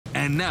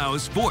And now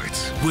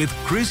sports with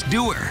Chris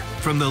Duerr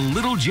from the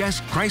Little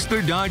Jess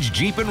Chrysler Dodge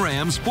Jeep and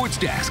Ram Sports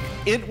Desk.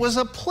 It was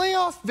a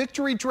playoff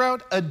victory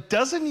drought a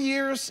dozen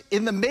years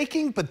in the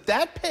making, but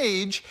that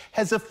page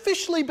has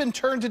officially been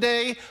turned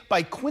today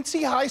by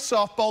Quincy High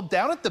softball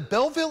down at the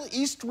Belleville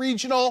East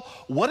Regional.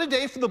 What a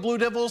day for the Blue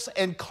Devils,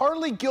 and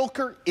Carly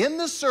Gilker in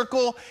the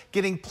circle,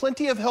 getting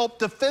plenty of help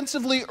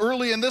defensively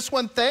early in this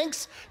one,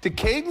 thanks to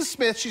Caden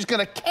Smith. She's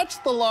going to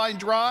catch the line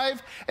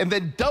drive and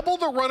then double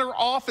the runner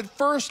off at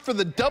first for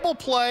the double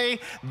play.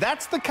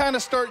 That's the kind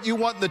of start you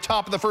want in the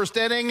top of the first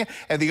inning,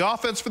 and the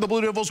offense for the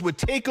Blue Devils would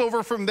take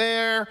over from there.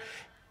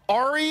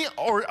 Ari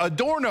or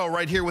Adorno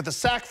right here with a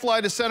sac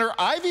fly to center.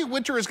 Ivy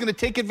Winter is going to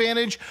take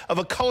advantage of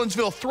a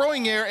Collinsville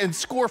throwing error and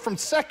score from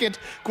second.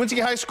 Quincy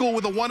High School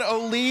with a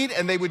 1-0 lead,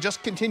 and they would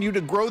just continue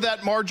to grow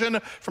that margin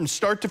from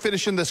start to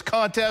finish in this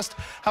contest.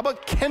 How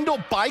about Kendall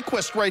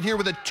Byquist right here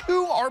with a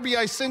 2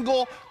 RBI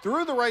single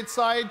through the right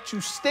side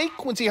to stake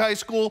Quincy High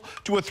School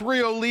to a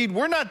 3-0 lead.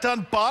 We're not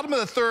done. Bottom of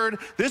the third.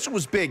 This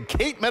was big.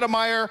 Kate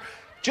Medemeyer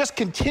just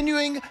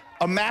continuing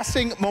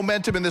amassing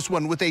momentum in this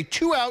one with a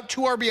 2-out,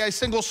 2 RBI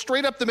single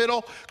straight up the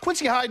middle.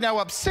 Quincy High now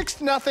up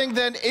 6-0.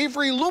 Then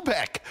Avery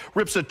Lubeck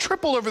rips a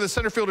triple over the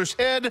center fielder's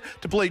head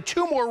to play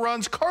 2 more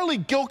runs. Carly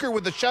Gilker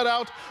with the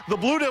shutout. The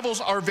Blue Devils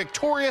are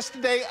victorious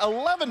today,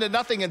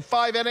 11-0 in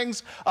 5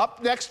 innings.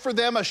 Up next for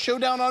them, a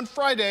showdown on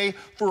Friday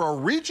for a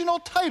regional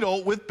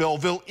title with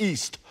Belleville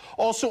East.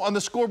 Also on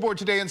the scoreboard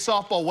today in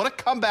softball, what a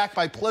comeback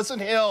by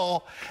Pleasant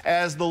Hill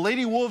as the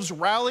Lady Wolves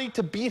rally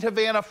to beat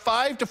Havana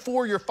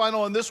 5-4. Your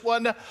final in this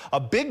one. A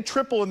big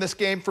triple in this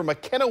game for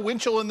McKenna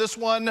Winchell in this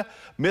one.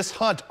 Miss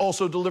Hunt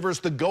also delivers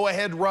the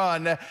go-ahead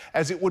run,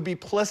 as it would be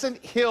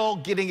Pleasant Hill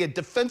getting a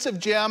defensive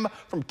gem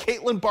from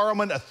Caitlin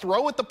Barrowman, a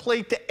throw at the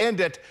plate to end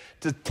it,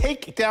 to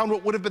take down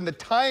what would have been the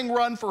tying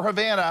run for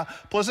Havana.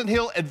 Pleasant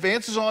Hill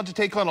advances on to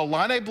take on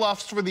Illini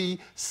Bluffs for the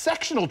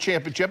sectional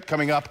championship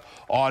coming up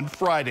on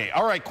Friday.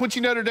 All right,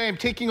 Quincy Notre Dame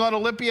taking on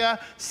Olympia.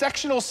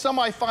 Sectional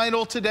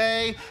semifinal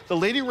today. The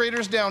Lady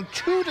Raiders down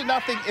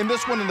 2-0 in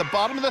this one in the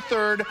bottom of the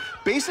third.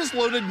 Bases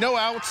loaded, no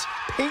outs.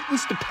 Peyton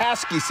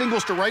Stepaski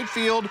singles to right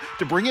field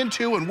to bring in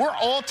 2, and we're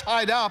all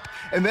tied up.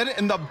 And then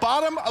in the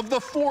bottom of the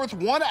fourth,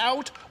 1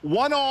 out,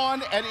 1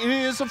 on, and it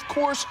is, of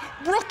course,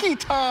 rookie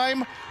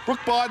time. Brooke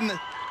Bodden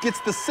gets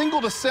the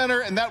single to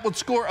center, and that would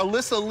score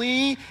Alyssa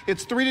Lee.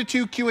 It's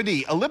 3-2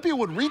 Q&D. Olympia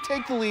would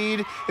retake the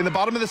lead in the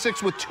bottom of the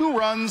 6th with 2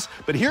 runs,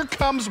 but here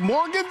comes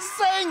Morgan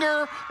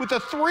Sanger with a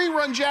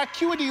 3-run jack.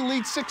 Q&D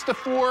leads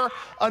 6-4.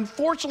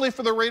 Unfortunately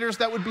for the Raiders,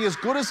 that would be as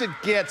good as it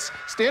gets.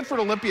 Stanford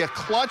Olympia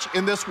clutch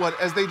in this one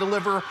as they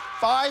deliver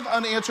 5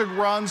 unanswered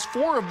runs,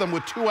 4 of them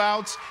with 2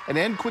 outs, and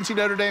end Quincy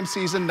Notre Dame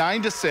season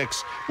 9-6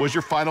 was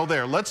your final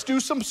there. Let's do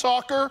some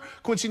soccer.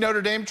 Quincy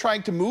Notre Dame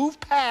trying to move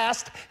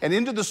past and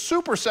into the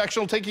super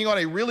sectional, taking on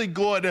a really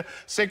good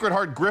Sacred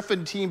Heart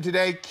Griffin team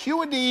today.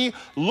 Q&D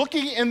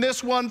looking in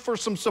this one for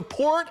some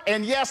support,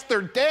 and yes,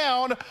 they're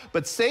down,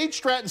 but Sage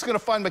Stratton's going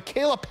to find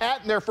Michaela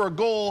Patton there for a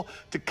goal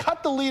to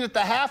cut the lead at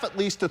the half at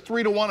least to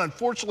 3-1.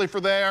 Unfortunately for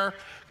there,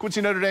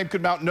 Quincy Notre Dame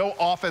could mount no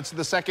offense in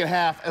the second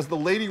half as the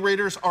Lady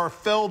Raiders are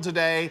felled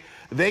today.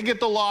 They get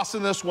the loss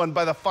in this one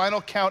by the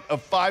final count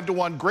of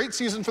 5-1. Great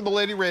season for the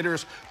Lady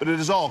Raiders, but it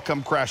has all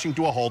come crashing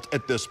to a halt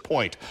at this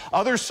point.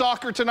 Other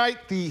soccer tonight,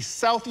 the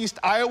Southeast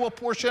Iowa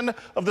portion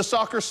of the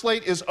soccer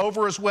slate is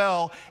over as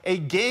well. A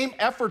game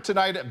effort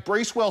tonight at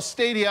Bracewell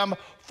Stadium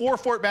for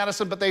Fort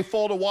Madison, but they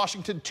fall to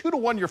Washington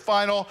 2-1 your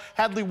final.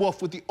 Hadley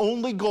Wolf with the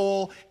only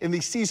goal in the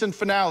season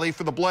finale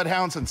for the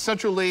Bloodhounds, and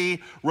Central Lee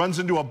runs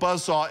into a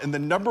buzzsaw in the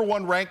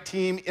 #1 ranked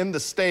team in the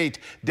state.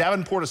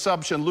 Davenport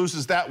Assumption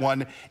loses that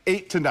one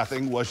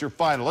 8-0 was your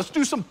final. Let's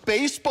do some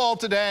baseball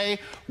today.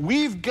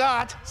 We've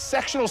got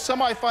sectional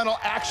semifinal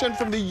action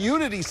from the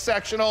Unity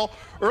sectional.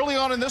 Early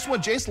on in this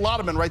one, Jace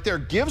Lodeman right there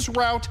gives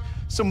Route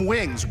some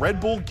wings. Red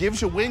Bull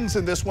gives you wings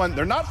in this one.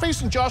 They're not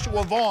facing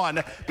Joshua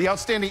Vaughn, the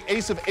outstanding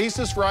ace of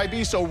aces for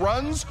IB, so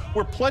runs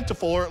were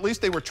plentiful, or at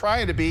least they were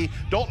trying to be.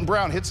 Dalton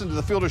Brown hits into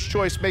the fielder's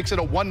choice, makes it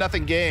a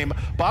 1-0 game.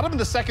 Bottom of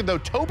the second, though,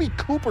 Toby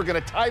Cooper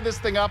going to tie this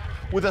thing up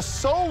with a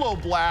solo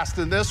blast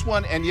in this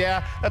one, and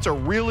yeah, that's a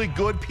really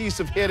good piece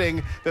of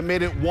hitting that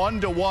made it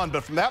 1-1.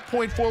 But from that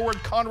point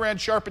forward, Conrad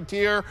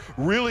Charpentier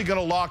really going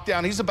to lock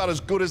down. He's about as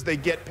good as they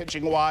get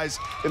pitching-wise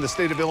in the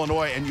state of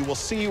Illinois, and you will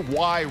see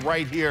why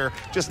right here.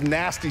 Just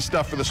nasty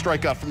stuff for the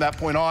strikeout from that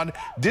point on.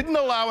 Didn't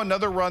allow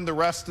another run the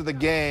rest of the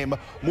game.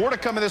 More to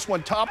come in this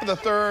one. Top of the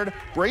third,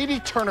 Brady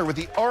Turner with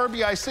the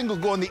RBI single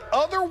going the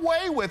other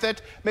way with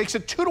it. Makes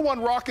it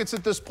 2-1 Rockets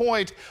at this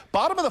point.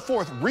 Bottom of the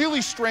fourth,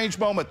 really strange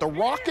moment. The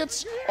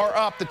Rockets are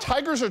up. The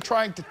Tigers are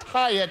trying to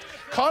tie it.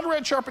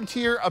 Conrad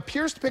Charpentier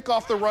appears to pick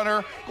off the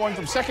runner going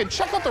from second.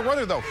 Check out the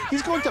runner, though.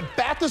 He's going to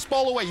bat this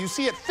ball away. You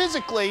see it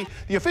physically.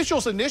 The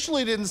officials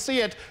initially didn't see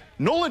it.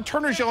 Nolan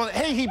Turner's yelling,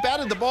 hey, he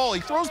batted the ball.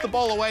 He throws the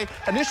ball away.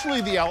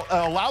 Initially, they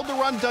allowed the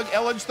run. Doug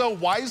Elledge, though,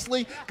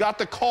 wisely got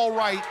the call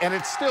right, and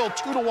it's still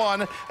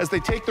 2-1 as they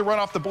take the run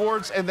off the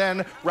boards, and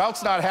then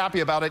Rout's not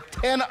happy about it.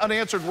 10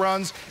 unanswered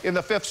runs in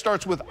the fifth.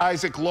 Starts with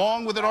Isaac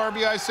Long with an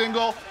RBI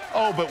single.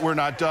 Oh, but we're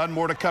not done.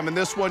 More to come in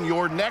this one.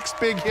 Your next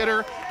big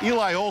hitter,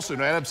 Eli Olson,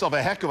 who had himself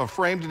a heck of a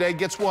frame today,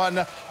 gets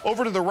one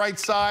over to the right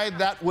side.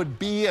 That would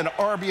be an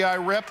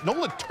RBI rip.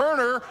 Nolan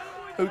Turner,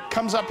 who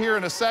comes up here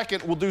in a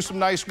second, will do some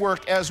nice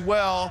work as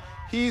well.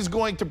 He's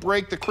going to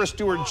break the Chris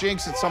Duerr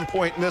jinx at some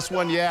point in this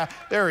one. Yeah,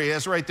 there he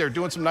is right there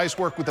doing some nice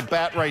work with the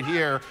bat right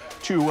here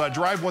to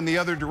drive one the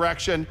other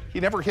direction. He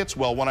never hits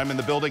well when I'm in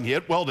the building. He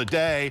hit well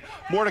today.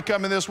 More to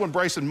come in this one.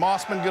 Bryson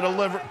Mossman going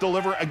to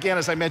deliver again,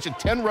 as I mentioned,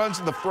 10 runs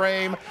in the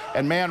frame.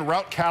 And man,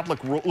 Route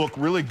Catholic looked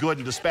really good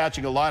in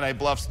dispatching Illini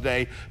Bluffs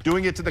today,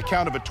 doing it to the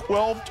count of a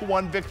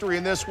 12-1 victory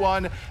in this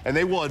one. And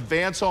they will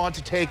advance on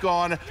to take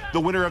on the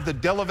winner of the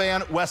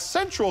Delavan West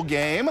Central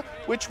game,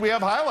 which we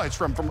have highlights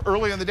from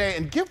early in the day.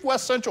 And give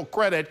West Central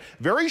credit,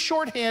 very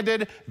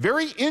short-handed,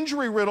 very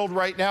injury-riddled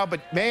right now,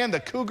 but man, the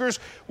Cougars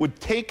would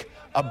take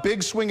a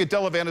big swing at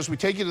Delavan as we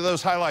take you to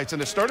those highlights.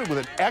 And it started with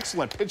an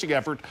excellent pitching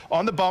effort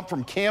on the bump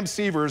from Cam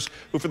Severs,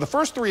 who for the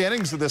first 3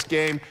 innings of this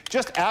game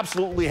just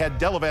absolutely had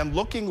Delavan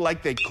looking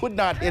like they could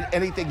not hit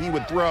anything he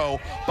would throw.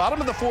 Bottom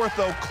of the fourth,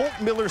 though, Colt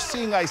Miller's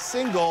seeing eye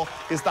single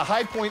is the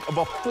high point of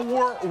a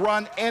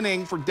 4-run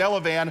inning for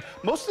Delavan.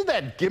 Most of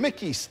that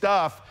gimmicky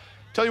stuff,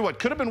 tell you what,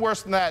 could have been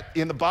worse than that.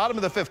 In the bottom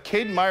of the fifth,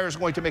 Caden Meyer is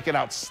going to make an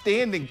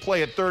outstanding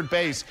play at third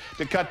base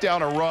to cut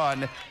down a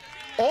run.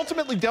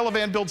 Ultimately,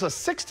 Delavan builds a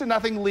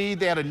 6-0 lead.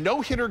 They had a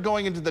no-hitter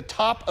going into the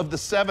top of the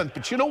seventh.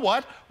 But you know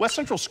what? West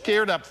Central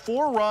scared up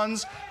 4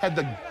 runs, had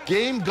the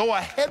game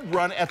go-ahead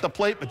run at the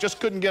plate, but just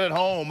couldn't get it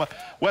home.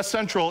 West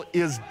Central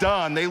is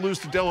done. They lose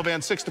to Delavan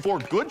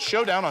 6-4. Good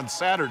showdown on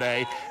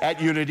Saturday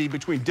at Unity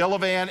between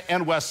Delavan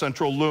and West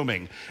Central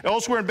looming.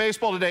 Elsewhere in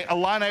baseball today,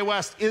 Illini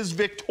West is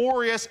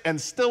victorious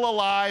and still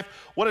alive.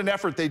 What an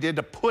effort they did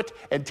to put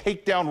and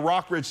take down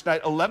Rockridge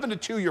tonight.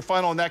 11-2 your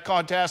final in that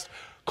contest.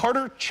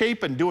 Carter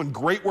Chapin doing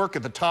great work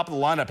at the top of the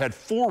lineup. Had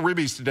 4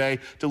 ribbies today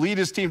to lead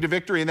his team to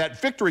victory. And that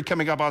victory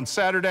coming up on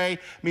Saturday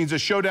means a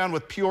showdown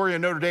with Peoria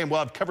and Notre Dame. We'll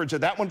have coverage of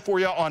that one for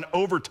you on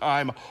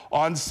Overtime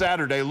on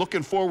Saturday.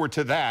 Looking forward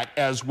to that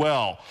as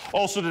well.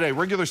 Also today,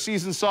 regular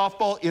season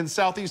softball in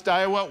Southeast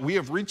Iowa. We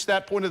have reached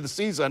that point of the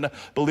season.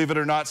 Believe it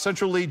or not,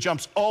 Central Lee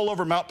jumps all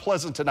over Mount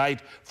Pleasant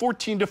tonight.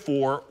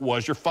 14-4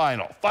 was your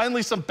final.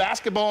 Finally, some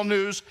basketball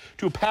news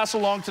to pass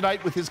along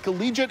tonight with his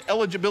collegiate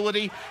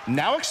eligibility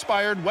now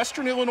expired.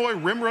 Western Illinois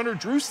rim runner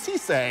Drew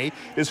Cisse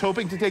is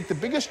hoping to take the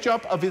biggest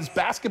jump of his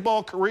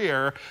basketball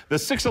career. The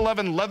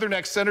 6'11"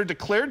 Leatherneck center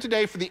declared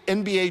today for the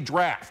NBA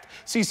draft.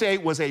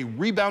 Cisse was a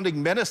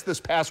rebounding menace this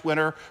past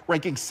winter,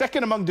 ranking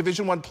second among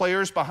Division I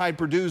players behind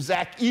Purdue's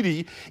Zach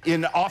Edey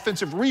in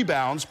offensive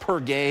rebounds per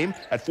game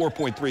at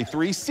 4.33.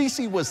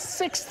 Cisse was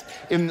 6th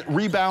in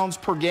rebounds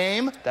per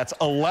game. That's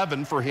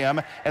 11 for him,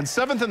 and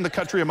 7th in the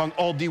country among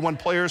all D1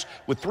 players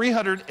with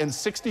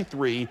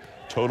 363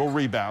 total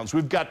rebounds.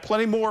 We've got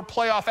plenty more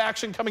playoff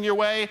action coming your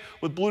way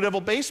with Blue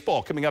Devil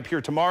baseball coming up here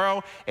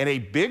tomorrow, and a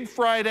big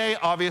Friday,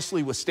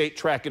 obviously, with state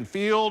track and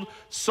field,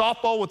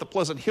 softball with the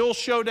Pleasant Hill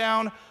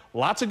Showdown.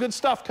 Lots of good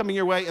stuff coming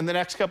your way in the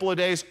next couple of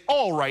days,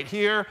 all right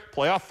here.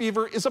 Playoff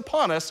fever is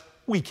upon us.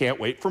 We can't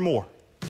wait for more.